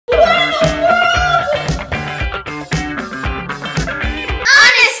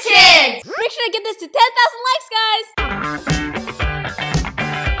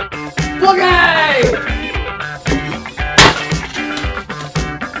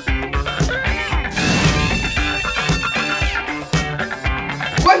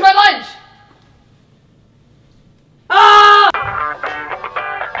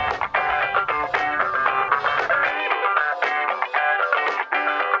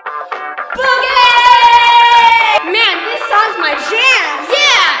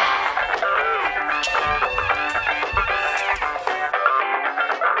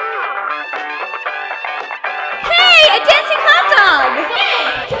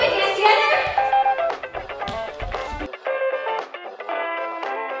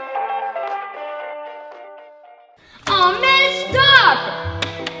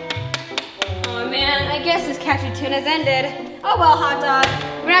ended. Oh well, hot dog.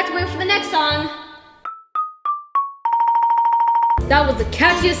 We're gonna have to wait for the next song. That was the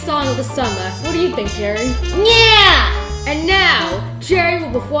catchiest song of the summer. What do you think, Jerry? Yeah! And now, Jerry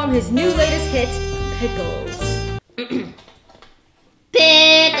will perform his new latest hit, Pickles. Pickles!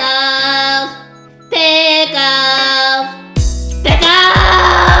 Pickles! Pickles! Pickles!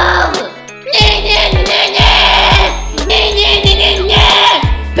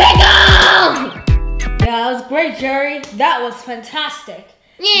 Yeah, that was great, Jerry. That was fantastic.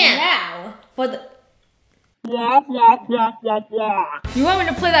 Yeah. Now, for the... You want me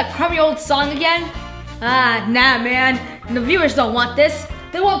to play that crummy old song again? Ah, nah, man. The viewers don't want this.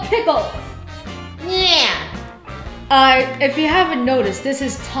 They want pickles. Yeah. If you haven't noticed, this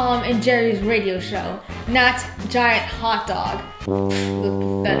is Tom and Jerry's radio show, not Giant Hot Dog.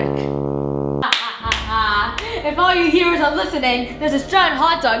 Pathetic. If all you hearers are listening, there's this giant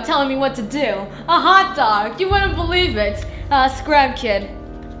hot dog telling me what to do. A hot dog. You wouldn't believe it. Scram kid.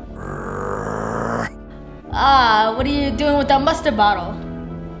 What are you doing with that mustard bottle?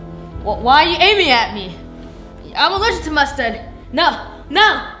 Why are you aiming at me? I'm allergic to mustard. No!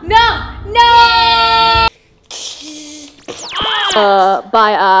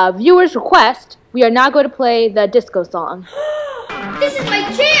 By viewer's request, we are now going to play the disco song. This is my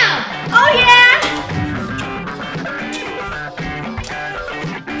jam! Oh yeah!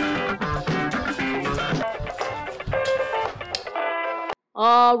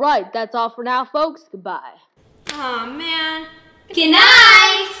 Alright, that's all for now, folks. Goodbye. Aw, man. Good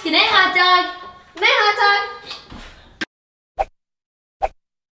night! Good night, hot dog! Good night, hot dog!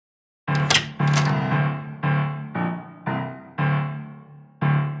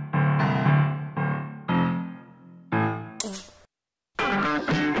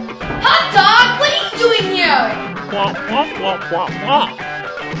 Hot dog, what are you doing here?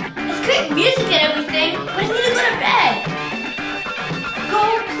 It's great music and everything, but I need to go to bed. Go,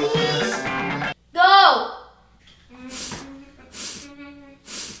 please. Go.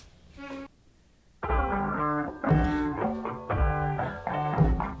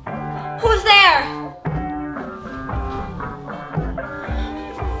 Who's there?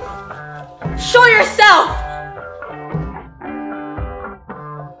 Show yourself!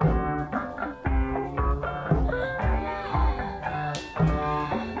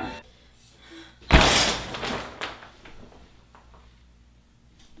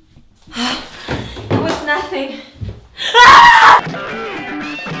 It was nothing. Ah!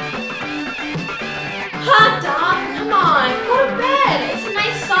 Hot dog, come on, go to bed. It's a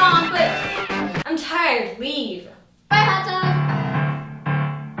nice song, but I'm tired. Leave. Bye, hot dog.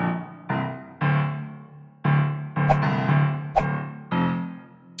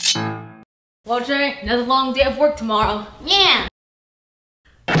 Well, Jay, another long day of work tomorrow. Yeah.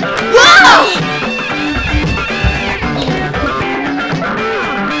 Whoa!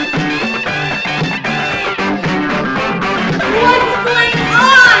 What's going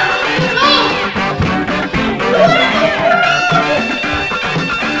on? Oh! What in the world?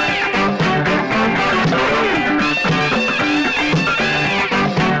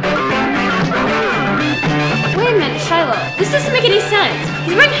 Wait a minute, Shiloh. This doesn't make any sense.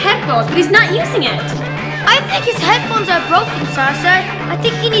 He's wearing headphones, but he's not using it. I think his headphones are broken, Sasha. I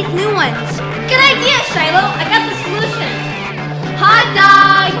think he needs new ones. Good idea, Shiloh. I got the solution. Hot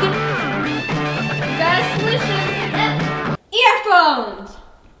dog! You got a solution. Yep. Earphones!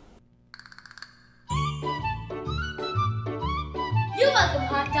 You're welcome,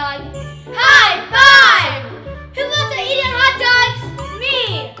 hot dog. High five! Who wants to eat hot dogs?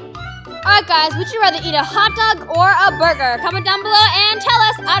 Me! Alright guys, would you rather eat a hot dog or a burger? Comment down below and tell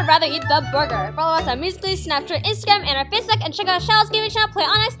us. I'd rather eat the burger. Follow us on Musical.ly, Snapchat, Instagram, and our Facebook, and check out Shallow's gaming channel,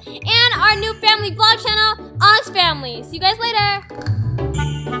 PLAYONYX, and our new family vlog channel, Onyx Family. See you guys later!